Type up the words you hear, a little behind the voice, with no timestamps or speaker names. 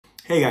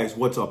Hey guys,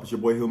 what's up? It's your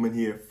boy Hillman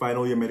here,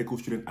 final year medical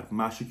student at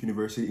Maastricht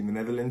University in the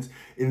Netherlands.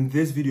 In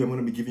this video, I'm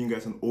going to be giving you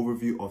guys an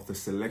overview of the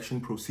selection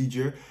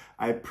procedure.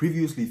 I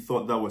previously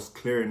thought that was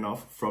clear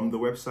enough from the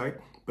website,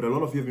 but a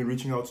lot of you have been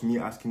reaching out to me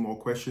asking more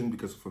questions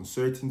because of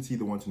uncertainty.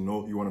 You want to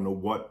know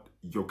what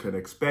you can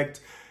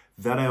expect.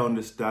 That I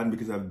understand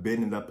because I've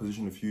been in that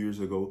position a few years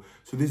ago.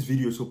 So this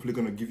video is hopefully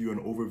going to give you an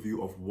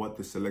overview of what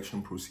the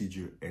selection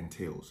procedure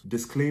entails.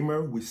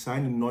 Disclaimer, we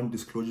signed a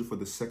non-disclosure for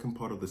the second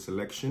part of the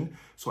selection,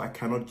 so I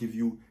cannot give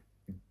you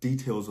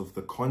details of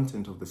the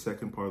content of the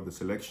second part of the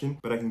selection,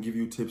 but I can give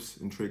you tips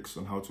and tricks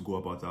on how to go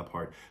about that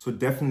part. So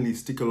definitely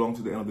stick along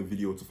to the end of the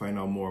video to find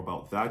out more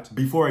about that.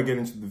 Before I get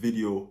into the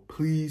video,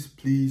 please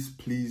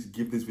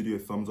give this video a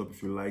thumbs up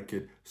if you like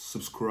it.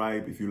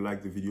 Subscribe if you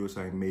like the videos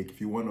I make.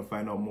 If you want to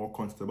find out more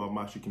content about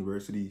Maastricht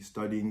University,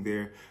 studying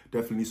there,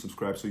 definitely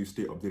subscribe so you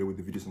stay updated with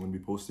the videos I'm going to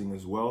be posting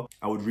as well.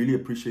 I would really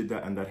appreciate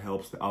that, and that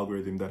helps the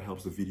algorithm, that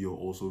helps the video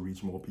also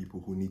reach more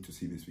people who need to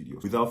see this video.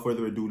 Without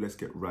further ado, let's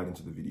get right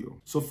into the video.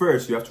 So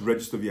first, you have to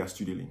register via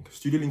StudyLink.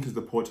 StudyLink is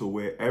the portal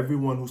where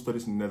everyone who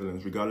studies in the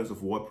Netherlands, regardless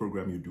of what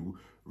program you do,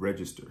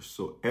 registers.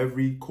 So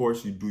every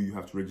course you do, you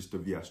have to register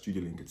via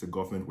StudyLink. It's a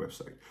government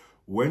website.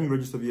 When you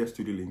register via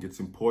StudyLink, it's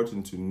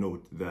important to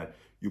note that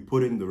you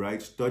put in the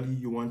right study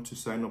you want to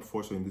sign up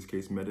for, so in this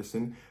case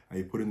medicine, and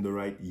you put in the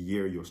right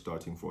year you're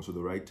starting for, so the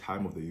right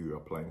time of the year you're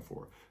applying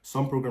for.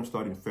 Some programs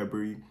start in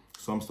February,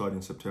 some start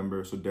in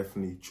September, so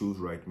definitely choose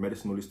right.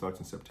 Medicine only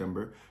starts in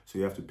September, so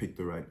you have to pick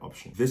the right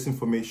option. This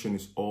information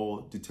is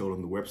all detailed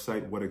on the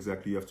website, what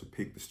exactly you have to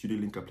pick, the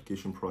StudyLink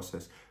application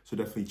process, so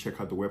definitely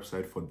check out the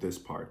website for this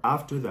part.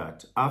 After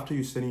that, after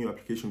you send in your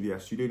application via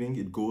StudyLink,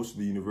 it goes to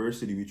the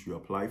university which you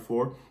apply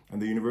for,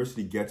 and the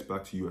university gets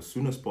back to you as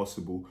soon as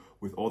possible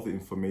with all the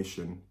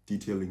information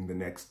detailing the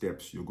next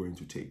steps you're going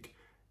to take.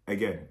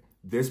 Again,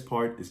 this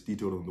part is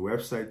detailed on the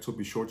website, so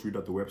be sure to read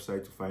out the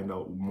website to find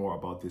out more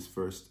about these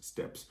first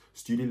steps.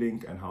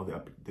 StudyLink and how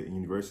the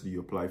university you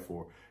apply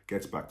for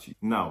gets back to you.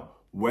 Now,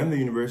 when the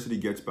university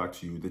gets back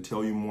to you, they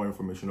tell you more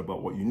information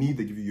about what you need.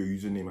 They give you your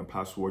username and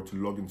password to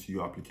log into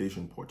your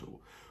application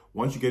portal.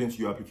 Once you get into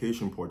your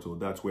application portal,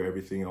 that's where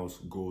everything else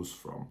goes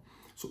from.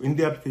 So in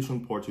the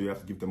application portal, you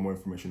have to give them more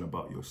information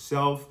about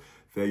yourself.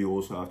 There you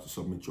also have to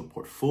submit your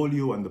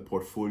portfolio, and the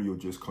portfolio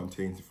just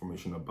contains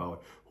information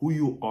about who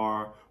you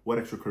are, what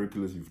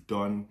extracurriculars you've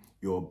done,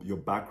 your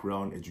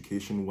background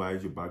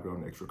education-wise, your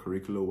background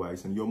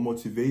extracurricular-wise, and your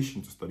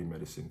motivation to study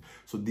medicine.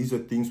 So these are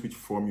things which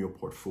form your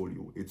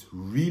portfolio. It's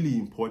really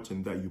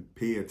important that you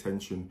pay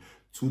attention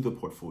to the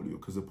portfolio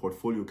because the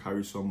portfolio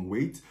carries some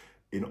weight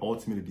in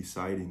ultimately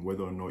deciding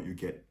whether or not you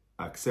get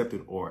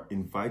accepted or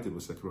invited to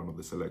the second round of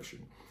the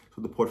selection.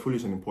 So the portfolio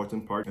is an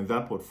important part, and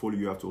that portfolio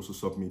you have to also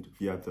submit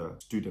via the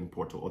student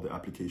portal or the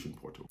application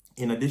portal.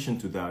 In addition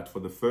to that, for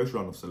the first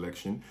round of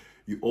selection,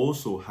 you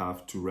also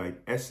have to write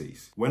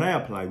essays. When I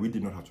applied, we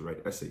did not have to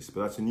write essays,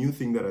 but that's a new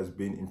thing that has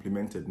been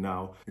implemented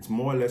now. It's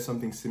more or less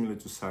something similar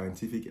to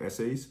scientific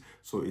essays.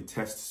 So it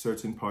tests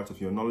certain parts of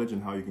your knowledge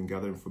and how you can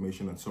gather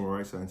information and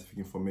summarize scientific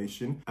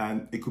information.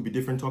 And it could be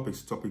different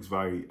topics. Topics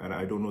vary, and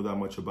I don't know that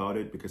much about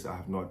it because I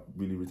have not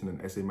really written an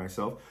essay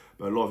myself.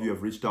 But a lot of you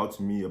have reached out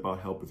to me about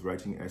help with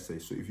writing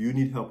essays. So if you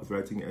need help with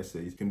writing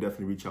essays, you can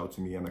definitely reach out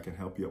to me and I can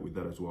help you out with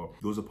that as well.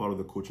 Those are part of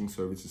the coaching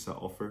services I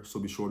offer. So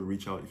be sure to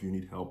reach out if you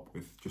need help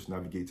with just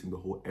navigating the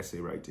whole essay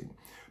writing.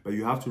 But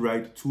you have to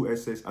write 2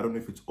 essays. I don't know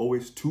if it's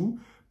always 2,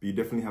 but you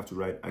definitely have to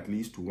write at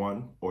least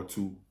 1 or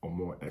 2 or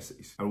more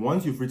essays. And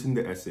once you've written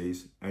the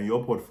essays and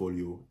your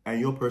portfolio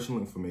and your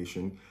personal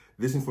information,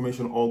 this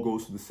information all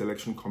goes to the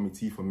selection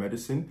committee for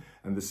medicine,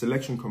 and the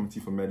selection committee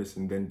for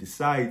medicine then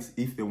decides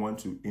if they want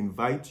to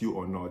invite you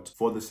or not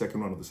for the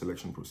second round of the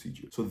selection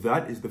procedure. So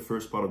that is the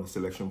first part of the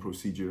selection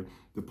procedure: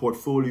 the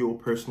portfolio,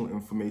 personal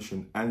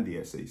information, and the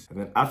essays. And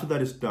then after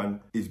that is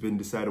done, it's been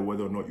decided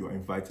whether or not you're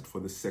invited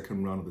for the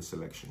second round of the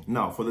selection.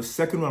 Now, for the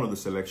second round of the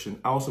selection,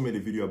 I also made a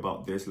video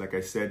about this. Like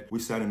I said, we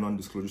signed a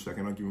non-disclosure, so I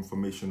cannot give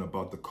information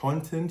about the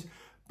content,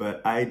 but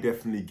I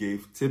definitely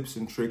gave tips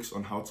and tricks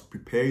on how to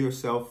prepare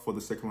yourself for the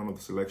second round of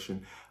the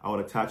selection. I would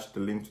attach the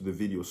link to the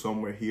video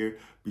somewhere here.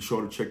 Be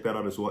sure to check that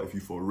out as well if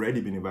you've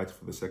already been invited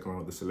for the second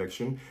round of the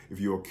selection, if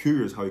you're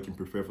curious how you can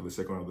prepare for the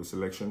second round of the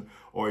selection,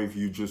 or if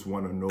you just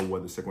want to know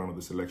what the second round of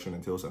the selection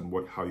entails and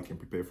how you can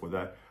prepare for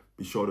that.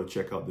 Be sure to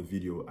check out the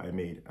video I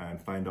made and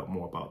find out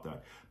more about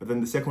that. But then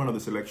the second round of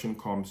the selection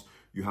comes,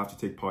 you have to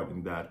take part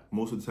in that.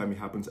 Most of the time it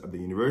happens at the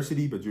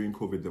university, but during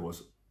COVID there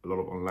was a lot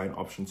of online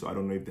options, so I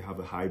don't know if they have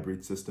a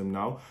hybrid system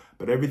now,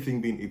 but everything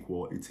being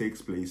equal, it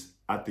takes place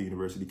at the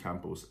university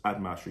campus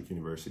at Maastricht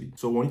University.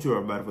 So once you're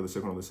invited for the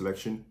second round of the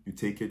selection, you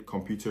take it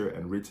computer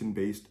and written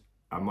based.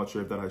 I'm not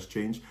sure if that has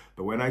changed,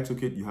 but when I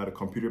took it, you had a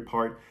computer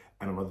part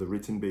and another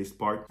written based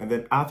part. And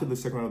then after the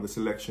second round of the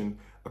selection,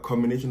 a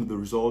combination of the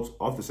results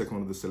of the second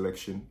round of the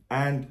selection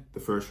and the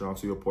first round,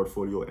 so your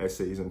portfolio,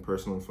 essays, and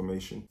personal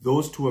information.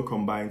 Those two are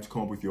combined to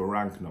come up with your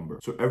rank number.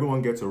 So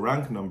everyone gets a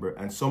rank number,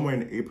 and somewhere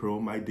in April,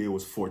 my day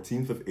was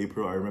 14th of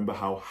April. I remember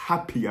how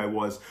happy I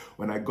was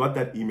when I got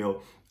that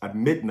email at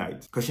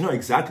midnight, because you know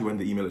exactly when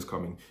the email is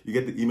coming. You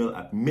get the email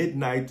at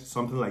midnight,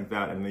 something like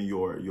that, and then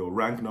your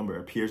rank number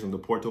appears on the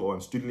portal or on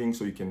StudentLink,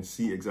 so you can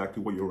see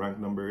exactly what your rank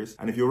number is.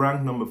 And if your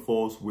rank number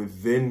falls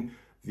within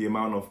the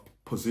amount of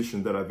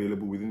positions that are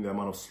available, within the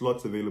amount of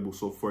slots available.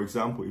 So for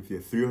example, if there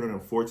are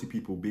 340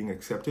 people being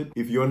accepted,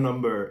 if your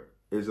number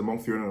is among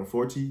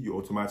 340, you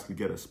automatically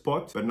get a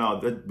spot. But now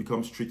that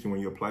becomes tricky when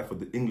you apply for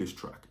the English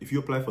track. If you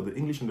apply for the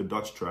English and the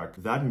Dutch track,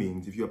 that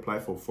means if you apply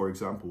for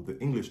example, the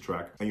English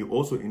track, and you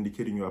also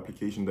indicate in your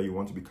application that you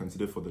want to be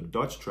considered for the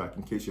Dutch track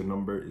in case your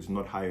number is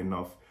not high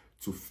enough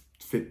to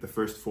fit the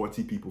first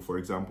 40 people, for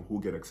example,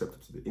 who get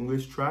accepted to the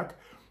English track,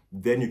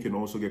 then you can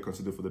also get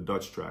considered for the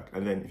Dutch track.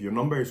 And then if your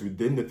number is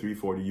within the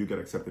 340, you get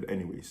accepted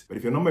anyways. But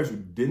if your number is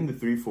within the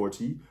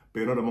 340, but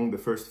you're not among the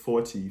first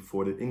 40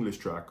 for the English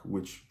track,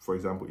 which, for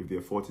example, if there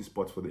are 40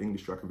 spots for the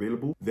English track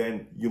available,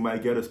 then you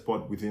might get a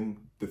spot within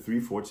the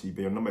 340,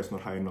 but your number is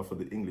not high enough for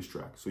the English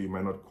track. So you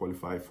might not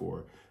qualify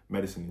for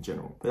medicine in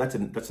general. But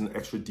that's an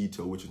extra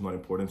detail, which is not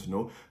important to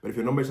know. But if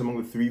your number is among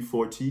the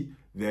 340,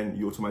 then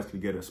you automatically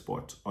get a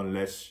spot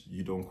unless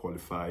you don't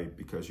qualify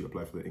because you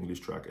apply for the English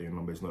track and your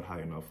number is not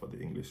high enough for the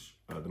English,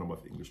 the number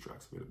of English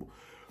tracks available.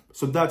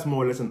 So that's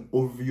more or less an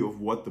overview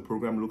of what the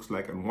program looks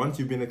like. And once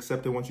you've been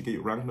accepted, once you get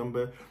your rank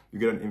number, you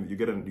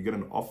get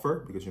an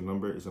offer because your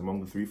number is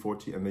among the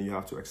 340, and then you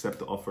have to accept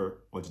the offer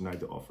or deny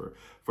the offer.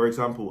 For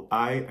example,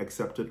 I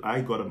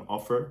got an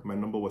offer. My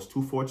number was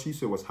 240,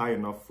 so it was high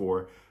enough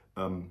for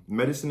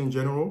medicine in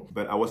general,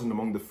 but I wasn't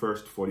among the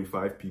first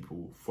 45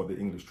 people for the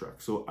English track.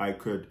 So I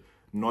could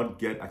not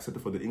get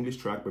accepted for the English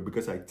track, but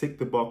because I ticked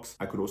the box,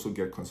 I could also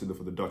get considered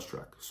for the Dutch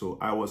track. So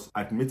I was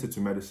admitted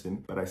to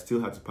medicine, but I still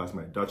had to pass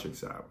my Dutch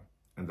exam.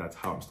 And that's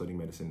how I'm studying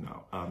medicine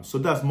now. So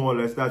that's more or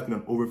less, that's been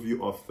an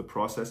overview of the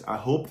process. I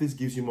hope this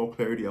gives you more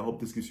clarity. I hope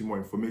this gives you more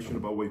information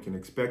about what you can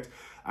expect.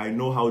 I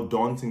know how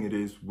daunting it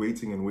is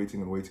waiting and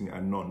waiting and waiting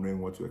and not knowing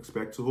what to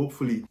expect. So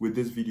hopefully with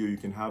this video, you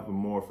can have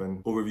more of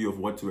an overview of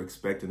what to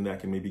expect, and that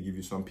can maybe give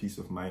you some peace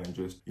of mind and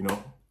just, you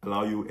know,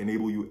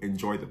 enable you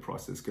enjoy the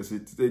process, because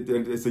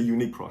it's a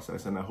unique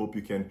process, and I hope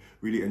you can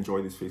really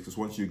enjoy this phase, because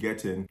once you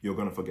get in, you're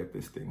going to forget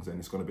these things and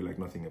it's going to be like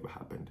nothing ever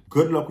happened.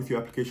 Good luck with your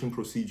application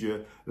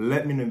procedure.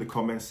 Let me know in the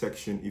comments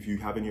section if you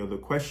have any other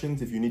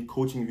questions, if you need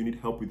coaching, if you need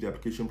help with the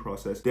application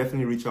process.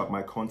 Definitely reach out.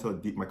 My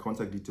contact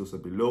details are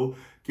below.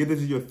 Give this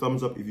video a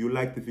thumbs up if you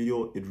like the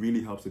video. It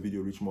really helps the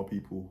video reach more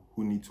people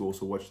who need to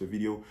also watch the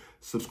video.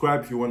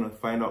 Subscribe if you want to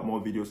find out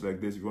more videos like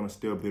this, if you want to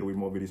stay updated with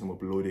more videos I'm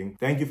uploading.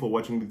 Thank you for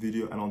watching the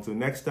video, and until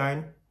next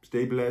time,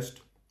 stay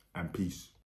blessed and peace.